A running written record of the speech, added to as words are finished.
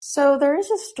So there is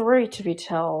a story to be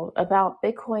told about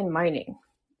Bitcoin mining,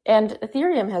 and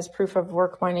Ethereum has proof of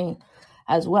work mining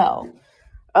as well.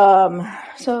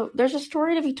 So there's a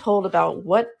story to be told about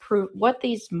what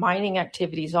these mining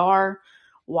activities are,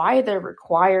 why they're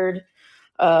required,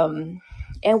 and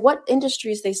what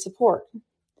industries they support.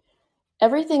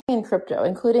 Everything in crypto,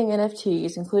 including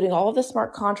NFTs, including all of the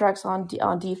smart contracts on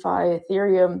DeFi,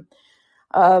 Ethereum,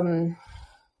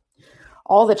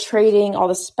 all the trading, all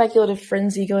the speculative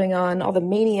frenzy going on, all the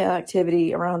mania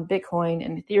activity around Bitcoin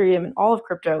and Ethereum and all of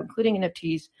crypto, including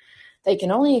NFTs, they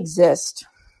can only exist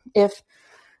if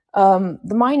the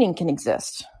mining can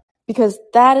exist, because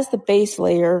that is the base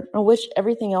layer on which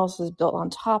everything else is built on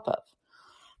top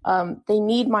of. They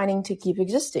need mining to keep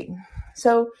existing.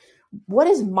 So what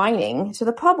is mining to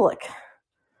the public?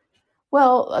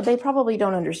 Well, they probably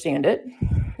don't understand it.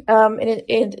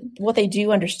 And what they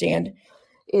do understand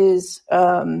is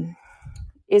a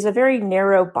very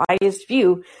narrow, biased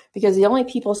view, because the only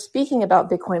people speaking about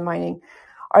Bitcoin mining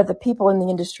are the people in the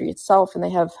industry itself, and they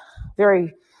have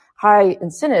very high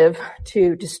incentive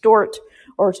to distort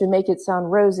or to make it sound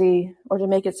rosy or to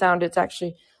make it sound it's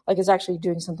actually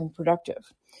doing something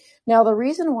productive. Now, the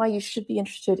reason why you should be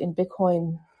interested in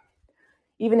Bitcoin,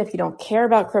 even if you don't care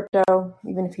about crypto,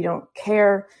 even if you don't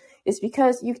care, is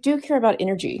because you do care about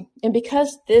energy. And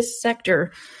because this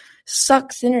sector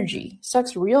sucks energy,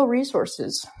 sucks real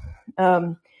resources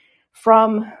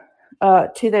from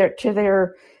to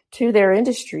their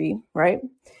industry, right?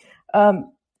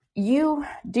 You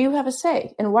do have a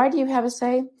say. And why do you have a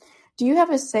say? Do you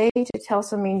have a say to tell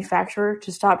some manufacturer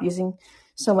to stop using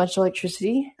so much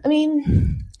electricity? I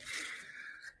mean,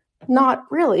 not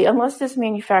really, unless this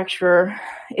manufacturer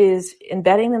is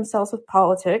embedding themselves with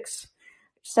politics,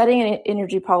 setting an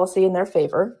energy policy in their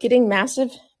favor, getting massive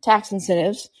tax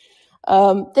incentives.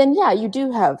 Then yeah, you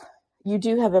do have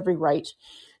every right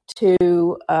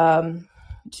to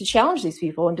challenge these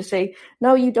people and to say,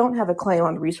 no, you don't have a claim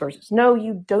on resources. No,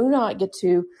 you do not get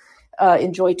to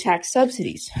enjoy tax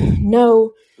subsidies.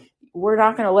 No, we're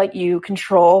not going to let you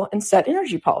control and set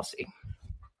energy policy.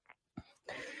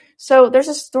 So there's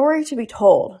a story to be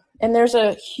told, and there's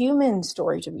a human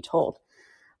story to be told.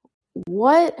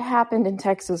 What happened in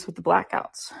Texas with the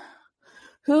blackouts?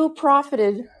 Who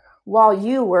profited while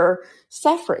you were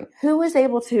suffering? Who was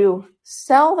able to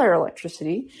sell their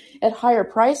electricity at higher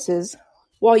prices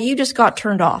while you just got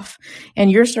turned off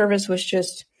and your service was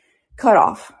just cut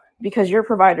off because your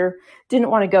provider didn't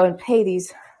want to go and pay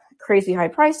these crazy high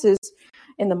prices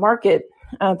in the market?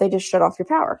 They just shut off your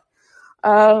power.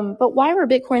 But why were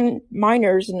Bitcoin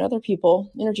miners and other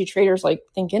people, energy traders like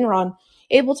Think Enron,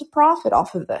 able to profit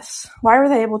off of this? Why were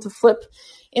they able to flip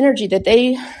energy that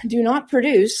they do not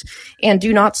produce and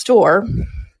do not store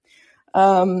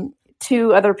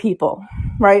to other people,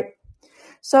 right?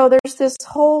 So there's this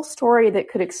whole story that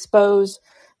could expose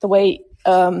the way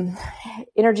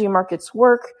energy markets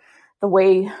work, the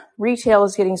way retail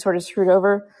is getting sort of screwed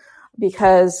over,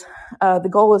 because the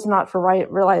goal is not for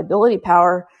reliability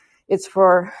power. It's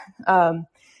for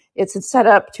it's set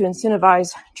up to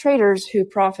incentivize traders who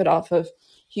profit off of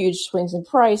huge swings in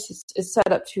price. It's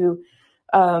set up to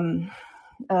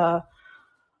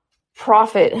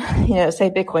profit, say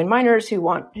Bitcoin miners who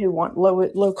want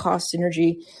low cost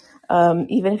energy,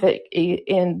 even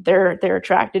if they're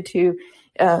attracted to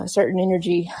certain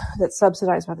energy that's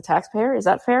subsidized by the taxpayer. Is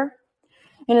that fair?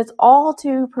 And it's all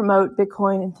to promote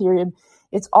Bitcoin and Ethereum.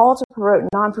 It's all to promote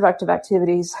non-productive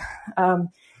activities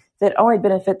that only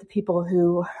benefit the people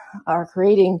who are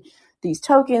creating these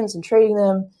tokens and trading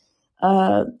them.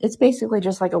 It's basically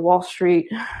just like a Wall Street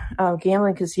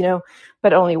gambling casino,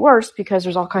 but only worse because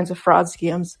there's all kinds of fraud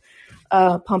scams,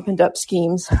 pump and dump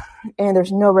schemes, and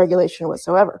there's no regulation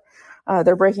whatsoever.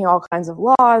 They're breaking all kinds of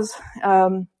laws,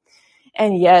 and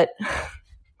yet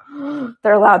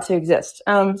they're allowed to exist.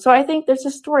 So I think there's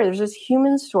this story. There's this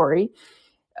human story.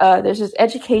 There's this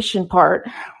education part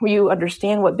where you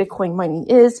understand what Bitcoin mining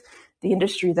is, the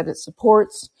industry that it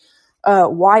supports,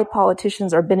 why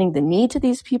politicians are bending the knee to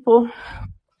these people.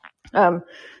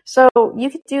 So you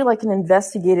could do like an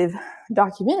investigative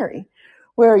documentary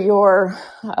where you're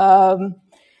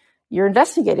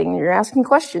investigating, you're asking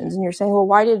questions, and you're saying, well,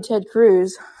 why did Ted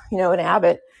Cruz, and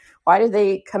Abbott, why did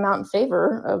they come out in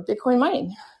favor of Bitcoin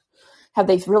mining? Have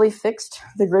they really fixed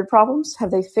the grid problems? Have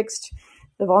they fixed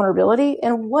the vulnerability?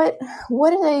 And what do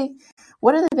the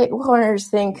Bitcoiners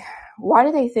think? Why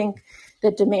do they think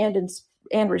that demand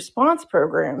and response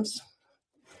programs,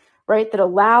 right, that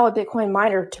allow a Bitcoin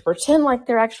miner to pretend like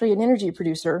they're actually an energy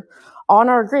producer on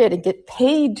our grid and get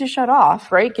paid to shut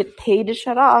off, right? Get paid to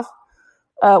shut off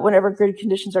whenever grid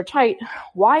conditions are tight.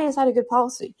 Why is that a good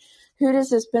policy? Who does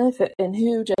this benefit and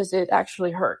who does it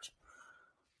actually hurt?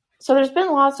 So there's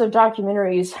been lots of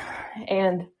documentaries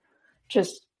and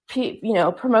just,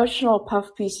 promotional puff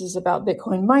pieces about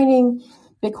Bitcoin mining,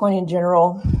 Bitcoin in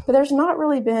general, but there's not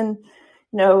really been,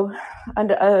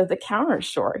 the counter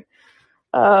story.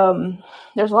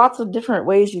 There's lots of different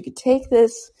ways you could take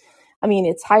this. I mean,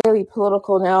 it's highly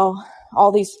political now.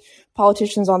 All these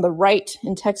politicians on the right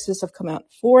in Texas have come out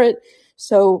for it.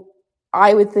 So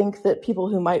I would think that people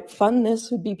who might fund this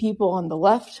would be people on the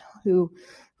left who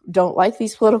don't like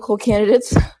these political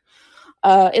candidates.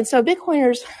 And so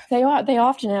Bitcoiners, they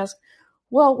often ask,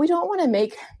 well, we don't want to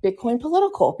make Bitcoin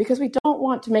political because we don't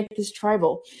want to make this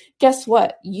tribal. Guess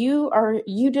what? You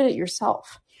did it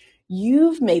yourself.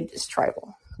 You've made this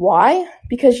tribal. Why?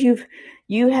 Because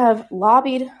you have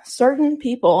lobbied certain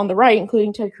people on the right,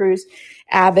 including Ted Cruz,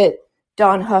 Abbott,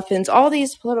 Don Huffins, all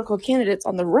these political candidates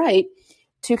on the right,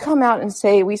 to come out and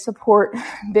say, we support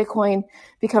Bitcoin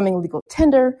becoming legal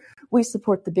tender. We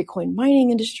support the Bitcoin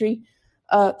mining industry.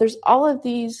 There's all of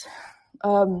these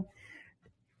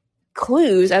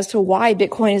clues as to why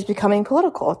Bitcoin is becoming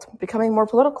political. It's becoming more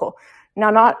political.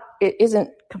 Now, it isn't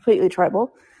completely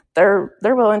tribal. They're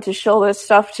willing to shill this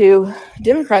stuff to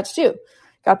Democrats too.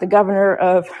 Got the governor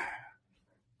of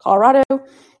Colorado,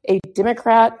 a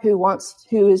Democrat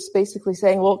who is basically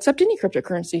saying, well, accept any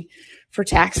cryptocurrency for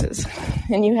taxes.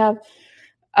 And you have,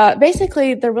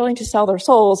 basically, they're willing to sell their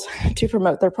souls to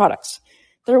promote their products.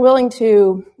 They're willing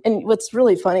to, and what's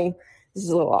really funny, this is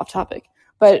a little off topic,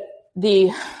 but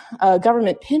the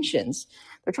government pensions,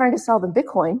 they're trying to sell them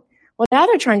Bitcoin. Well, now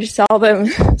they're trying to sell them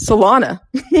Solana.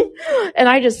 And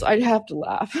I have to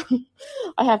laugh.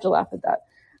 I have to laugh at that.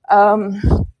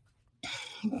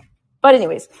 But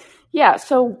anyways, yeah,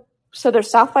 so there's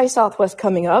South by Southwest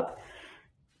coming up.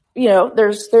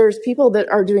 There's people that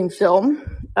are doing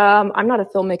film. I'm not a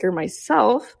filmmaker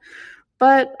myself,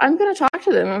 but I'm going to talk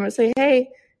to them. I'm going to say, hey,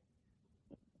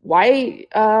 why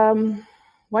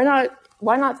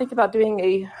not think about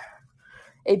doing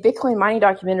a Bitcoin mining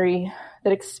documentary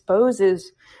that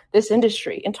exposes this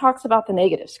industry and talks about the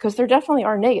negatives, because there definitely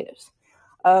are negatives.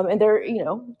 And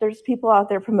there's people out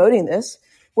there promoting this.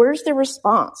 Where's the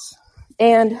response?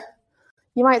 And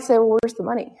you might say, well, where's the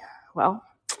money? Well,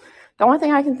 the only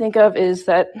thing I can think of is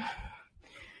that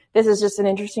this is just an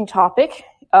interesting topic.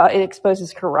 It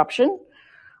exposes corruption.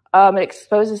 It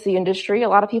exposes the industry. A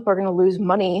lot of people are going to lose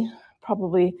money,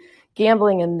 probably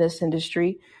gambling in this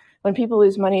industry. When people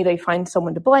lose money, they find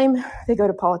someone to blame. They go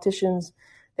to politicians.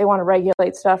 They want to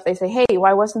regulate stuff. They say, hey,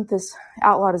 why wasn't this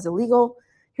outlawed as illegal?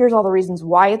 Here's all the reasons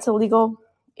why it's illegal.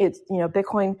 It's,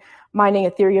 Bitcoin mining,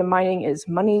 Ethereum mining is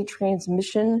money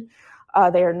transmission.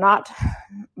 They are not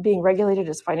being regulated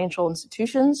as financial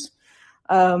institutions,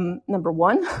 number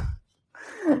one.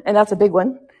 And that's a big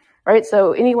one, right?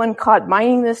 So anyone caught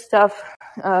mining this stuff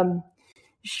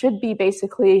should be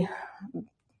basically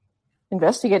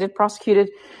investigated, prosecuted,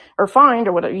 or fined,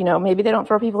 or whatever. Maybe they don't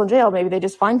throw people in jail. Maybe they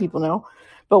just fine people now.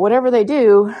 But whatever they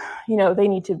do,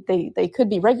 they could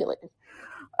be regulated.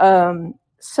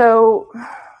 So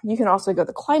you can also go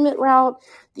the climate route,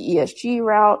 the ESG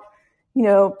route.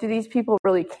 Do these people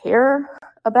really care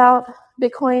about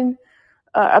Bitcoin,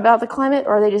 about the climate,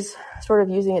 or are they just sort of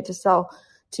using it to sell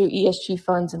to ESG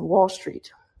funds and Wall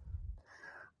Street?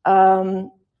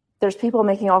 There's people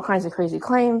making all kinds of crazy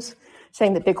claims,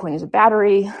 saying that Bitcoin is a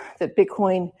battery, that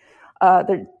Bitcoin,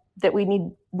 that we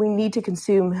need to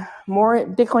consume more.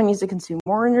 Bitcoin needs to consume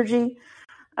more energy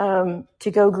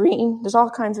to go green. There's all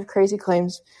kinds of crazy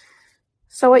claims.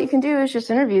 So what you can do is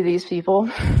just interview these people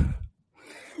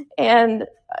and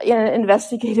in an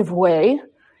investigative way,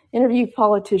 interview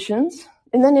politicians,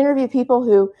 and then interview people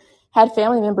who had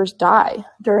family members die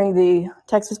during the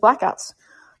Texas blackouts.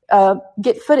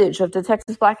 Get footage of the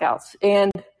Texas blackouts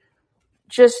and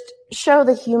just show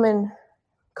the human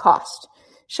cost.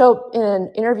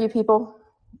 Interview people,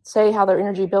 say how their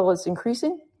energy bill is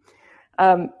increasing.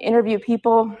 Interview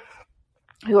people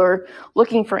who are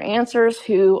looking for answers,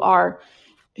 who are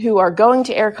going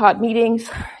to ERCOT meetings,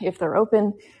 if they're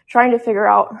open, trying to figure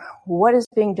out what is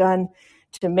being done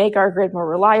to make our grid more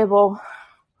reliable,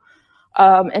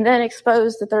 and then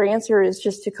expose that their answer is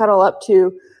just to cuddle up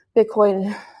to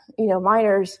Bitcoin,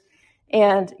 miners,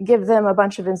 and give them a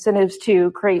bunch of incentives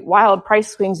to create wild price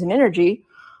swings in energy,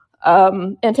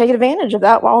 and take advantage of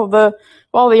that while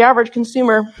the average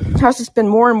consumer has to spend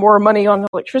more and more money on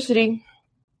electricity.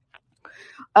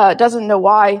 Doesn't know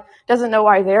why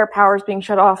their power is being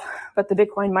shut off, but the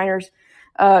Bitcoin miners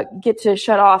get to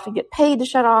shut off and get paid to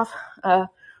shut off.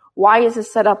 Why is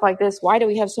this set up like this? Why do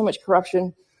we have so much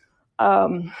corruption?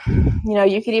 You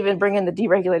could even bring in the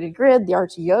deregulated grid, the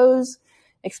RTOs,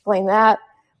 explain that.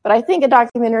 But I think a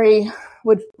documentary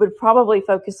would probably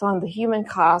focus on the human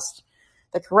cost,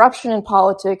 the corruption in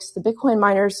politics, the Bitcoin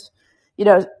miners,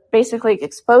 basically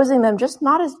exposing them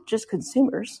not as just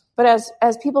consumers, but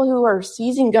as people who are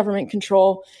seizing government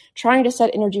control, trying to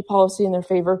set energy policy in their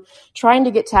favor, trying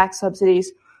to get tax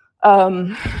subsidies,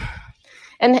 and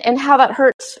how that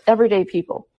hurts everyday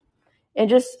people.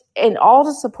 And all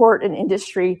to support an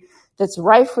industry that's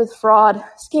rife with fraud,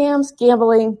 scams,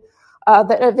 gambling,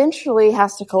 that eventually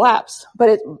has to collapse.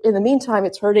 But in the meantime,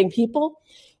 it's hurting people.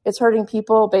 It's hurting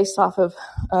people based off of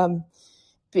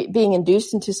being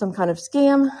induced into some kind of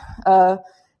scam,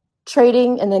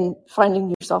 trading, and then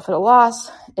finding yourself at a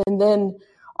loss. And then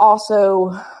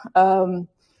also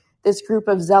this group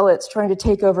of zealots trying to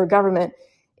take over government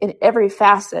in every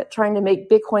facet, trying to make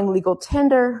Bitcoin legal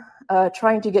tender,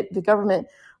 trying to get the government,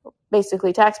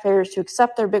 basically taxpayers, to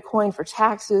accept their Bitcoin for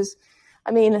taxes.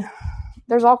 I mean,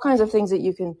 there's all kinds of things that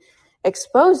you can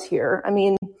expose here. I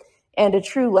mean, and a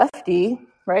true lefty,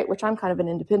 right, which I'm kind of an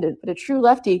independent, but a true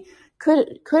lefty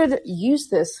could use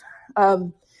this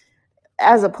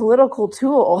as a political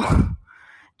tool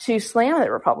to slam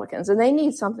the Republicans. And they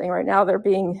need something right now. They're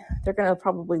going to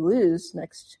probably lose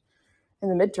next in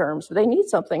the midterms, but they need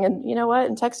something. And you know what?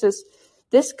 In Texas,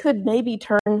 this could maybe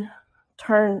turn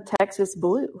Texas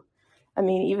blue. I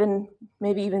mean,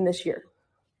 maybe even this year.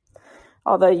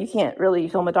 Although you can't really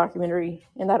film a documentary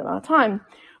in that amount of time.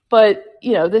 But,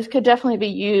 this could definitely be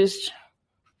used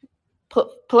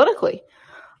politically.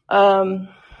 And,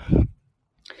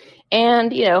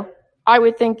 I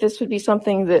would think this would be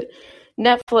something that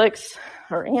Netflix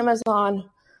or Amazon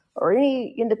or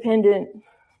any independent,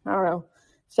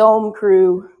 film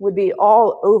crew would be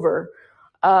all over,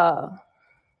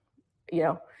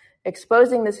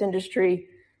 exposing this industry.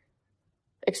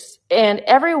 And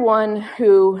everyone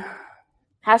who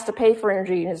has to pay for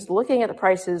energy and is looking at the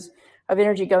prices of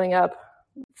energy going up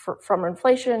from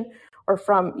inflation or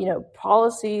from,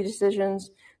 policy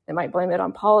decisions. They might blame it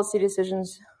on policy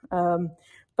decisions,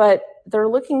 but they're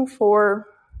looking for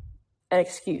an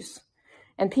excuse.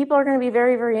 And people are going to be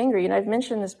very, very angry. And I've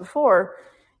mentioned this before,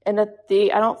 and that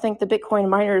I don't think the Bitcoin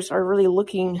miners are really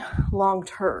looking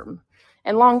long-term.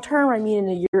 And long-term, I mean in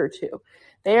a year or two.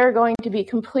 They are going to be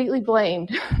completely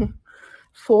blamed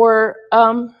for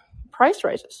price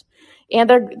rises.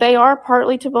 And they are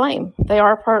partly to blame. They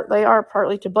are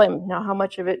partly to blame. Now, how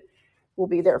much of it will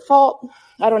be their fault?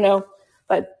 I don't know.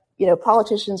 But,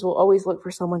 politicians will always look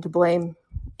for someone to blame.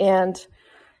 And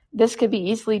this could be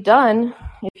easily done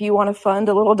if you want to fund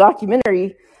a little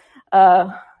documentary,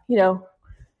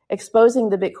 exposing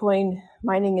the Bitcoin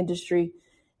mining industry,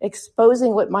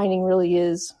 exposing what mining really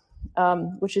is,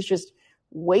 which is just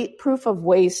proof of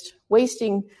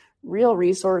wasting real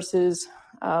resources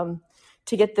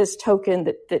to get this token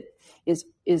that is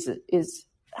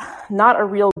not a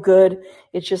real good.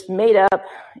 It's just made up.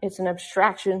 It's an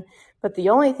abstraction. But the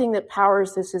only thing that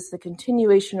powers this is the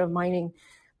continuation of mining.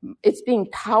 It's being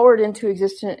powered into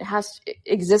existence. It has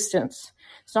existence.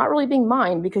 It's not really being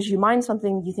mined, because you mine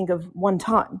something you think of one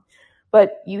time,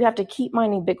 but you have to keep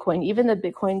mining Bitcoin. Even the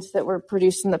Bitcoins that were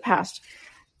produced in the past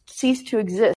cease to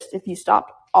exist if you stop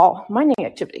all mining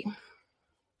activity.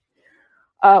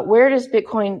 Where does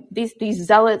Bitcoin, these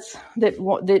zealots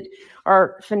that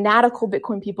are fanatical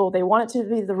Bitcoin people, they want it to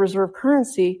be the reserve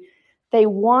currency. They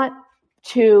want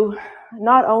to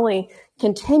not only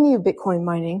continue Bitcoin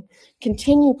mining,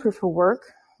 continue proof of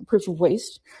work, proof of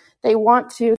waste, they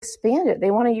want to expand it. They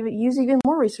want to use even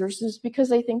more resources because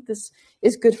they think this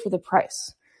is good for the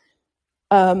price,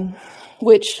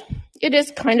 which it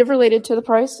is kind of related to the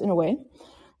price in a way,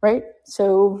 right?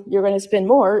 So you're going to spend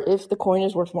more if the coin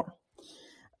is worth more.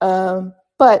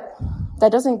 But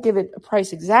that doesn't give it a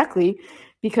price exactly,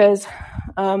 because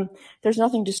there's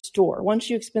nothing to store. Once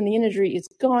you expend the energy, it's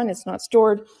gone, it's not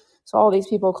stored. So all these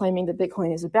people claiming that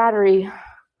Bitcoin is a battery,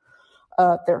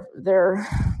 they're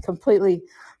completely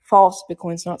false.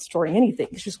 Bitcoin's not storing anything,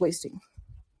 it's just wasting.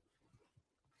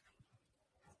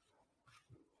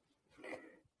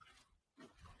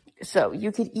 So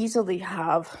you could easily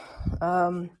have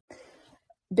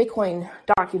Bitcoin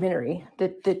documentary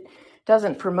that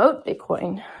doesn't promote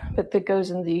Bitcoin, but that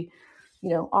goes in the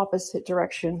opposite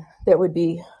direction, that would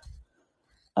be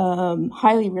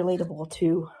highly relatable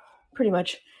to pretty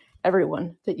much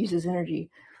everyone that uses energy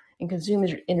and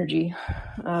consumes energy,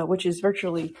 which is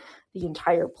virtually the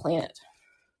entire planet.